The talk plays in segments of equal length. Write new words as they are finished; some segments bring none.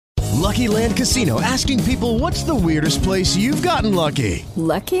Lucky Land Casino, asking people, what's the weirdest place you've gotten lucky?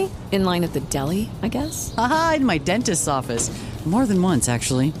 Lucky? In line at the deli, I guess? Aha, in my dentist's office. More than once,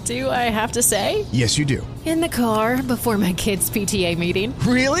 actually. Do I have to say? Yes, you do. In the car before my kids' PTA meeting.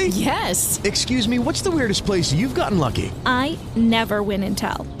 Really? Yes. Excuse me, what's the weirdest place you've gotten lucky? I never win and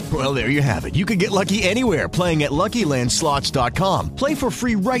tell. Well, there you have it. You can get lucky anywhere, playing at LuckyLandSlots.com. Play for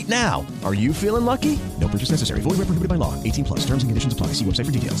free right now. Are you feeling lucky? No purchase necessary. Void where prohibited by law. 18 plus. Terms and conditions apply. See website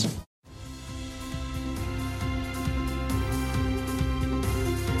for details.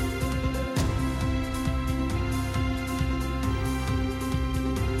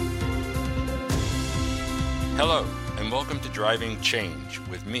 Hello, and welcome to Driving Change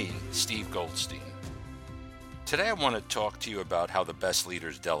with me, Steve Goldstein. Today I want to talk to you about how the best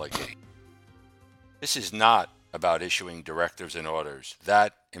leaders delegate. This is not about issuing directives and orders.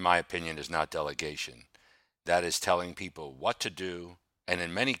 That, in my opinion, is not delegation. That is telling people what to do, and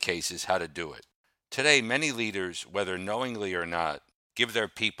in many cases, how to do it. Today, many leaders, whether knowingly or not, give their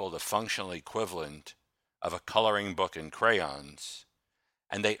people the functional equivalent of a coloring book and crayons,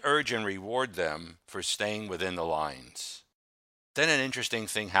 and they urge and reward them for staying within the lines. Then an interesting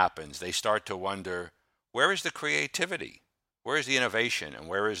thing happens. They start to wonder, where is the creativity? Where is the innovation? And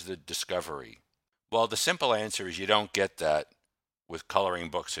where is the discovery? Well, the simple answer is you don't get that with coloring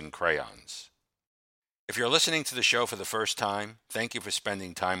books and crayons. If you're listening to the show for the first time, thank you for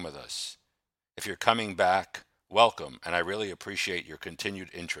spending time with us. If you're coming back, welcome, and I really appreciate your continued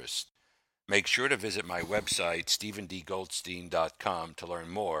interest. Make sure to visit my website, StephenDGoldstein.com, to learn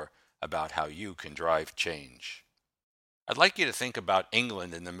more about how you can drive change. I'd like you to think about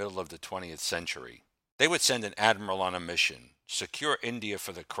England in the middle of the 20th century. They would send an admiral on a mission, secure India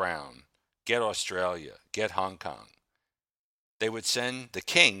for the crown, get Australia, get Hong Kong. The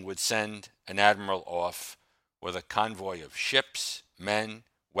king would send an admiral off with a convoy of ships, men,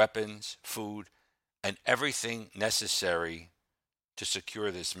 weapons, food, and everything necessary to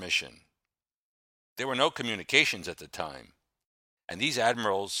secure this mission. There were no communications at the time, and these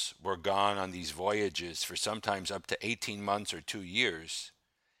admirals were gone on these voyages for sometimes up to 18 months or 2 years,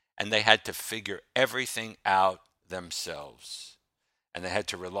 and they had to figure everything out themselves, and they had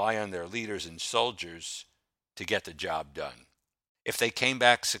to rely on their leaders and soldiers to get the job done. If they came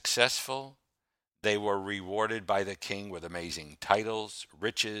back successful, they were rewarded by the king with amazing titles,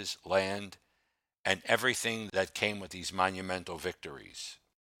 riches, land, and everything that came with these monumental victories.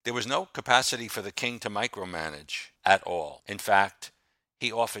 There was no capacity for the king to micromanage at all. In fact,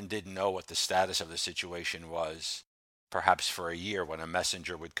 he often didn't know what the status of the situation was, perhaps for a year when a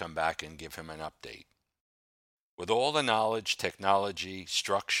messenger would come back and give him an update. With all the knowledge, technology,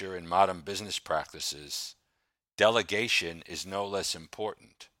 structure, and modern business practices, delegation is no less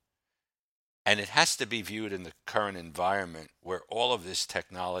important. And it has to be viewed in the current environment where all of this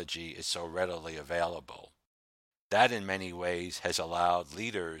technology is so readily available. That in many ways has allowed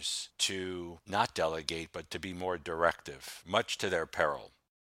leaders to not delegate, but to be more directive, much to their peril.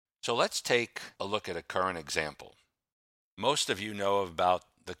 So let's take a look at a current example. Most of you know about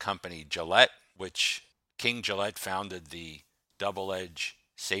the company Gillette, which King Gillette founded the double-edged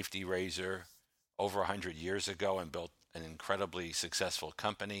safety razor over 100 years ago and built an incredibly successful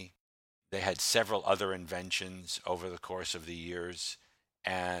company. They had several other inventions over the course of the years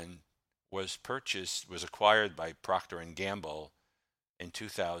and was acquired by Procter & Gamble in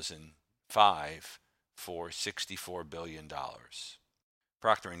 2005 for $64 billion.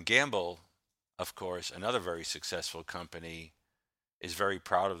 Procter & Gamble, of course, another very successful company, is very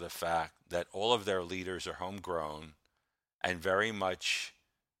proud of the fact that all of their leaders are homegrown and very much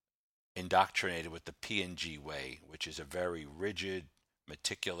indoctrinated with the P&G way, which is a very rigid,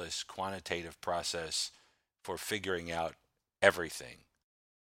 meticulous, quantitative process for figuring out everything.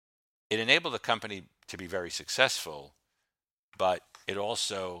 It enabled the company to be very successful, but it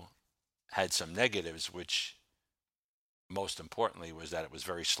also had some negatives, which most importantly was that it was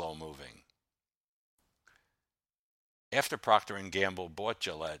very slow moving. After Procter & Gamble bought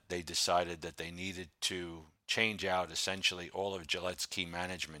Gillette, they decided that they needed to change out essentially all of Gillette's key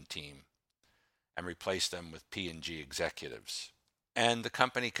management team and replace them with P&G executives. And the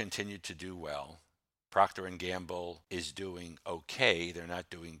company continued to do well. Procter & Gamble is doing okay. They're not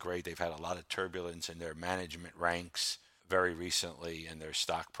doing great. They've had a lot of turbulence in their management ranks very recently, and their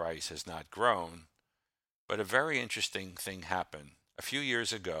stock price has not grown. But a very interesting thing happened. A few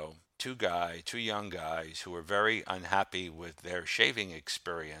years ago, two young guys who were very unhappy with their shaving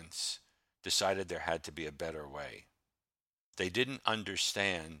experience decided there had to be a better way. They didn't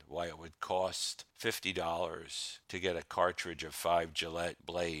understand why it would cost $50 to get a cartridge of 5 Gillette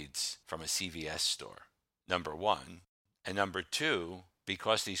blades from a CVS store, number one. And number two,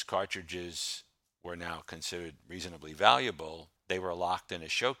 because these cartridges were now considered reasonably valuable, they were locked in a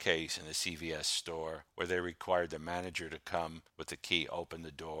showcase in the CVS store where they required the manager to come with the key, open the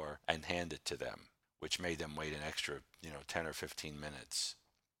door, and hand it to them, which made them wait an extra, 10 or 15 minutes.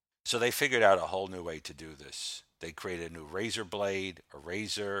 So they figured out a whole new way to do this. They created a new razor blade, a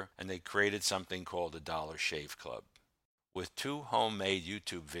razor, and they created something called the Dollar Shave Club. With 2 homemade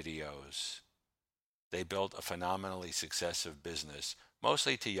YouTube videos, they built a phenomenally successful business,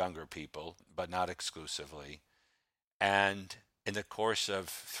 mostly to younger people, but not exclusively. And in the course of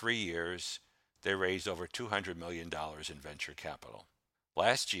 3 years, they raised over $200 million in venture capital.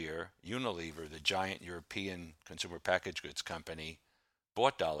 Last year, Unilever, the giant European consumer packaged goods company,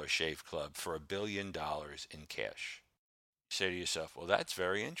 bought Dollar Shave Club for $1 billion in cash. You say to yourself, well, that's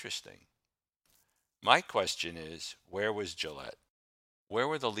very interesting. My question is, where was Gillette? Where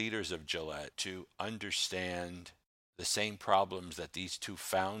were the leaders of Gillette to understand the same problems that these 2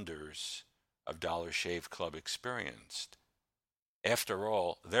 founders of Dollar Shave Club experienced? After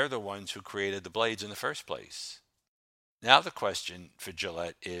all, they're the ones who created the blades in the first place. Now the question for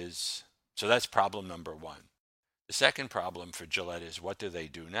Gillette is, so that's problem number 1. The second problem for Gillette is, what do they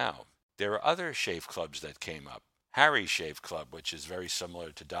do now? There are other shave clubs that came up. Harry's Shave Club, which is very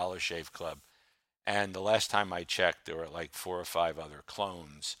similar to Dollar Shave Club. And the last time I checked, there were like 4 or 5 other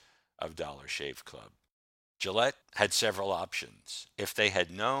clones of Dollar Shave Club. Gillette had several options. If they had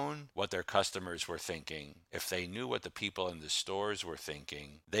known what their customers were thinking, if they knew what the people in the stores were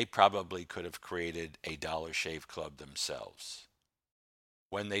thinking, they probably could have created a Dollar Shave Club themselves.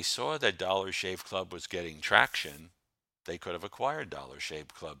 When they saw that Dollar Shave Club was getting traction, they could have acquired Dollar Shave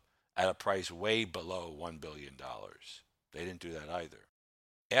Club at a price way below $1 billion. They didn't do that either.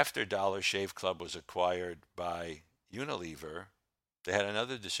 After Dollar Shave Club was acquired by Unilever, they had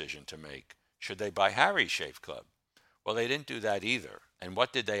another decision to make. Should they buy Harry's Shave Club? Well, they didn't do that either. And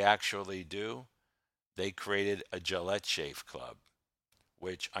what did they actually do? They created a Gillette Shave Club,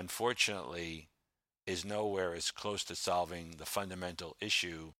 which unfortunately is nowhere as close to solving the fundamental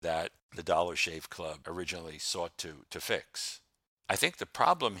issue that the Dollar Shave Club originally sought to fix. I think the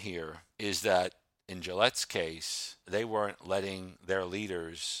problem here is that in Gillette's case, they weren't letting their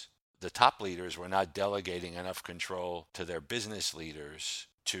leaders, the top leaders, were not delegating enough control to their business leaders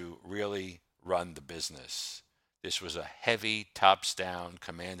to really run the business. This was a heavy, tops-down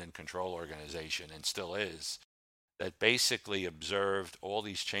command and control organization, and still is, that basically observed all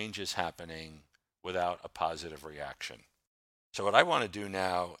these changes happening without a positive reaction. So what I want to do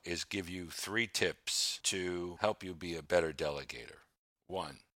now is give you 3 tips to help you be a better delegator.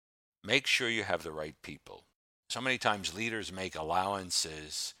 1, make sure you have the right people. So many times leaders make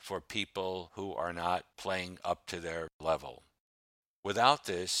allowances for people who are not playing up to their level. Without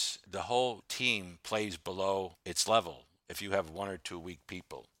this, the whole team plays below its level if you have 1 or 2 weak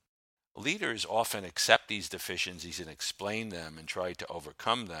people. Leaders often accept these deficiencies and explain them and try to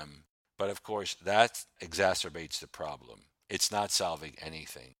overcome them, but of course that exacerbates the problem. It's not solving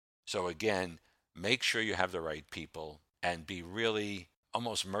anything. So again, make sure you have the right people and be really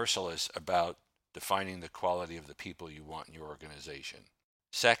almost merciless about defining the quality of the people you want in your organization.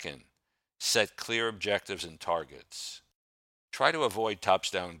 2nd, set clear objectives and targets. Try to avoid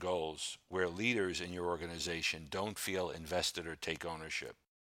tops-down goals where leaders in your organization don't feel invested or take ownership.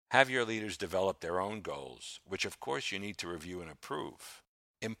 Have your leaders develop their own goals, which of course you need to review and approve.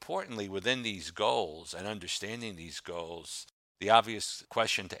 Importantly, within these goals and understanding these goals, the obvious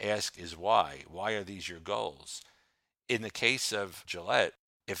question to ask is why? Why are these your goals? In the case of Gillette,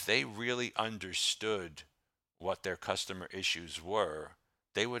 if they really understood what their customer issues were,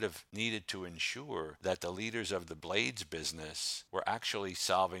 they would have needed to ensure that the leaders of the blades business were actually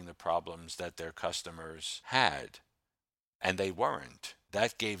solving the problems that their customers had, and they weren't.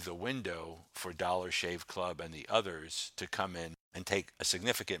 That gave the window for Dollar Shave Club and the others to come in and take a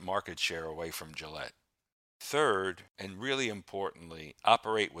significant market share away from Gillette. 3rd, and really importantly,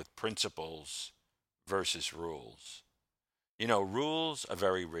 operate with principles versus rules. Rules are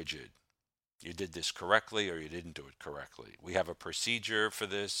very rigid. You did this correctly or you didn't do it correctly. We have a procedure for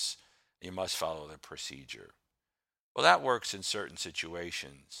this. You must follow the procedure. Well, that works in certain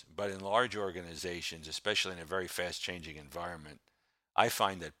situations, but in large organizations, especially in a very fast-changing environment, I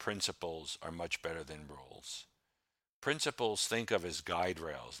find that principles are much better than rules. Principles think of as guide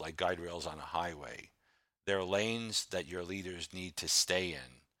rails, like guide rails on a highway. They're lanes that your leaders need to stay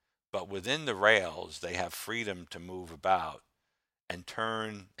in, but within the rails, they have freedom to move about and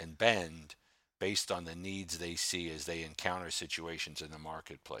turn and bend based on the needs they see as they encounter situations in the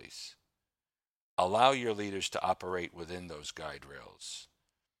marketplace. Allow your leaders to operate within those guide rails.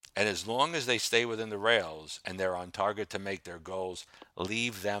 And as long as they stay within the rails and they're on target to make their goals,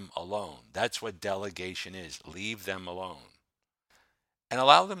 leave them alone. That's what delegation is. Leave them alone. And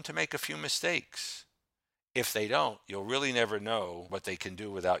allow them to make a few mistakes. If they don't, you'll really never know what they can do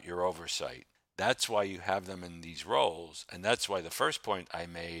without your oversight. That's why you have them in these roles. And that's why the first point I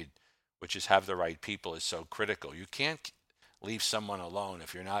made, which is have the right people, is so critical. You can't leave someone alone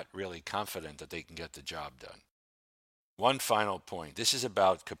if you're not really confident that they can get the job done. One final point. This is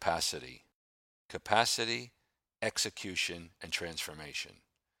about capacity. Capacity, execution, and transformation.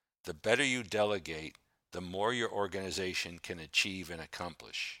 The better you delegate, the more your organization can achieve and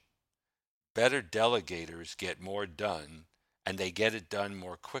accomplish. Better delegators get more done, and they get it done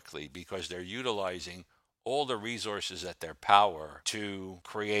more quickly because they're utilizing all the resources at their power to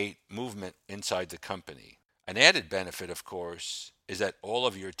create movement inside the company. An added benefit, of course, is that all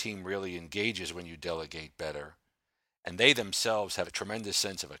of your team really engages when you delegate better, and they themselves have a tremendous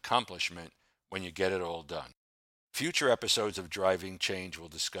sense of accomplishment when you get it all done. Future episodes of Driving Change will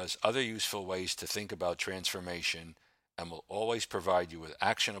discuss other useful ways to think about transformation and will always provide you with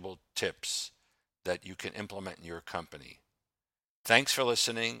actionable tips that you can implement in your company. Thanks for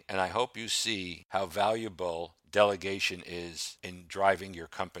listening, and I hope you see how valuable delegation is in driving your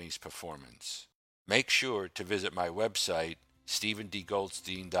company's performance. Make sure to visit my website,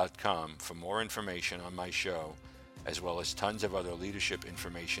 StephenDGoldstein.com, for more information on my show, as well as tons of other leadership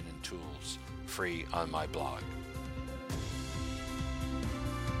information and tools free on my blog.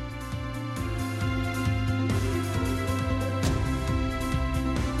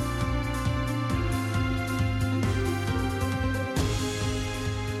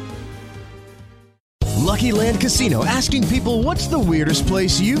 Lucky Land Casino, asking people, what's the weirdest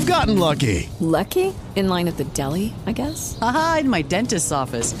place you've gotten lucky? Lucky? In line at the deli, I guess? Aha, in my dentist's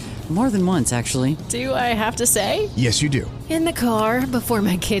office. More than once, actually. Do I have to say? Yes, you do. In the car before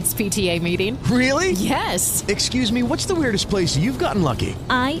my kids' PTA meeting. Really? Yes. Excuse me, what's the weirdest place you've gotten lucky?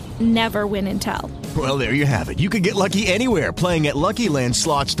 I never win and tell. Well, there you have it. You can get lucky anywhere, playing at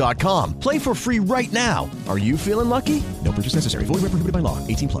LuckyLandSlots.com. Play for free right now. Are you feeling lucky? No purchase necessary. Void where prohibited by law.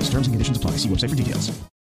 18+. Terms and conditions apply. See website for details.